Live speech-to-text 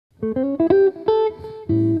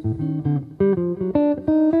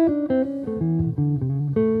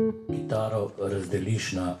Kitaro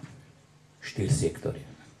razdeliš na 4 sektorje.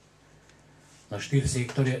 Na 4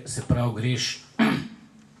 sektorje se prav greš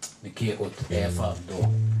nekje od F-a do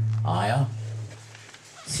A-ja,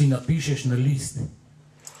 si napišeš na list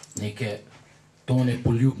neke tone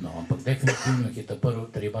poljubno, ampak definitivno je ta prvo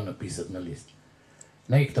treba napisati na list.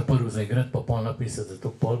 Ne jih ta prvo zaigrati, pa pol napisati, zato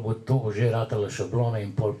pol bo to že ratala šablona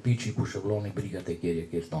in pol piči po šabloni brigate, kjer je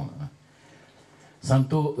kjer tona. Sam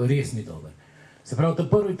to res ni dober. Se pravi, ta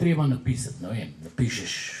prvo je treba napisati, ne vem,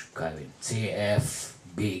 napišeš, kaj vem, C, F,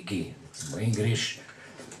 B, G, recimo, in greš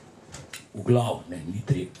v glav, ne, ni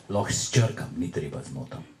treba, lahko s črkam, ni treba z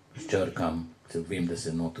notom. S črkam, vem, da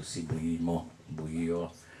se not vsi bojijo,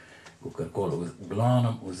 kakorkoli, v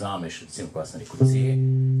glavnem vzameš, recimo, kaj sem rekel, C,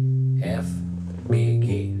 F, B, G,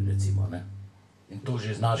 recimo, ne. In to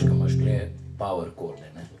že znaš, ko imaš tle power chorde,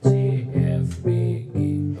 ne. C, F, B,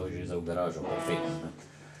 G, to je že za v garažo, perfektno, ne.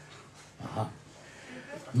 Aha.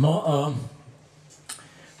 No,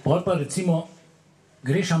 pol pa recimo,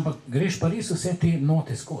 greš pa res vse te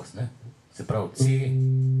note skozi, ne. Se pravi, C,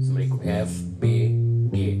 sem rekel, F, B,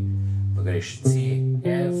 G, pa greš C,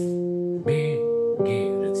 F, B, G,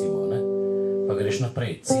 recimo, ne. Pa greš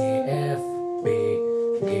naprej, C, F, B,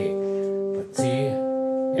 G, pa C,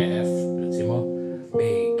 F, recimo, B,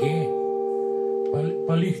 G,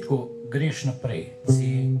 pa lihtko greš naprej, C,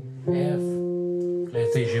 F,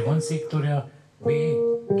 zdaj že ven sektorja, B,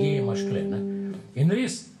 G imaš kle, ne. In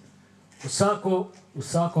res,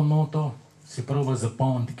 vsako noto si proba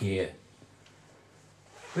zapomniti, kje je.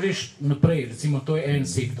 Greš naprej, recimo, to je en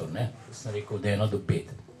sektor, ne, sem rekel, od 1 do 5.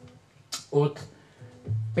 Od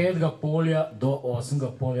 5. polja do 8.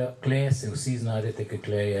 polja, kle se vsi znajdete, ker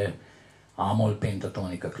kle je amol,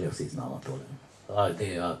 pentatonika, kle vsi znamo tole.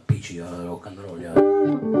 Aldeja, pičija, rock'n'roll,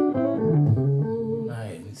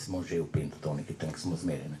 ne, smo že v pentatoniki, tam smo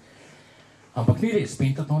zmerjeni. Ampak ni res,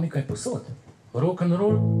 pentatonika je posod.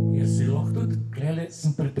 Rock'n'roll je si lahko tudi, klele,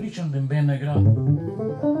 sem prepričan, da noben ne igra.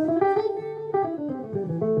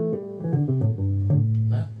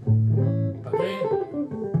 Ne? Pa klej,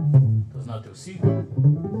 to znate vsi.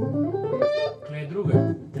 Klej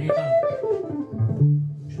druga, tretja,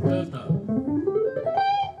 četrta,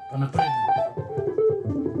 pa naprej.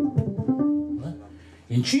 Ne?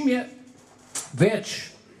 In čim je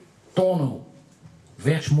več tonov,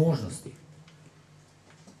 več možnosti,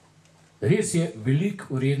 res je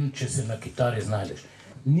veliko vreden, če se na kitari znajdeš.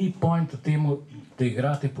 Ni point v temu, da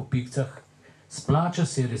igrate po pikcah, splača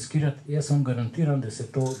se riskirati, jaz vam garantiram, da se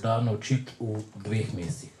to da naučiti v 2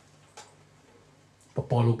 mesecih. Pa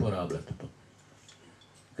pol uporabljate to.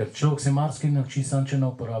 Ker človek se marsikaj nauči, sam če ne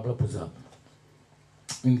uporablja, pozabi.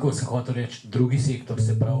 In ko sem hotel reči, drugi sektor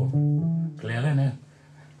se pravi, klele, ne,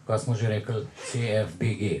 kaj smo že rekli, C, F,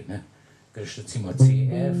 B, G, ne. Greš recimo C,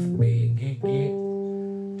 F, B, G, G,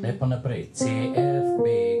 ne pa naprej, C, F, B,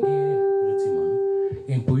 G, recimo, ne.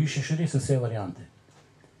 In poiščeš res vse variante.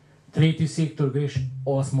 Tretji sektor greš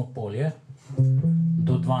 8. polje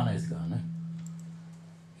do 12. ne.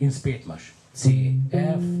 In spet imaš C,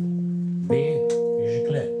 F, B, je že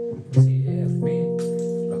kle. C, F, B,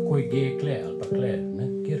 lahko je G, kle ali pa kle, ne,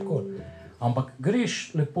 kjerkoli. Ampak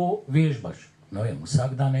greš lepo, vežbaš, ne vem,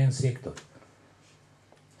 vsak dan en sektor.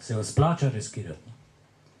 Se vas plača riskirati.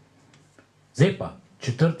 Zdaj pa,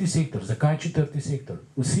 4. sektor, zakaj 4. sektor?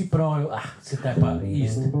 Vsi pravijo, se taj pa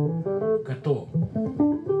ist, kaj to.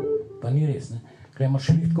 Pa ni res, ne. Kaj imaš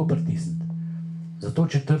še lihtko pritisniti. Zato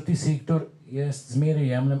 4. sektor jaz zmeraj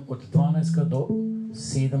jemljem od 12. do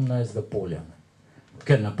 17. polja.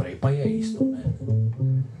 Ker naprej pa je isto, ne.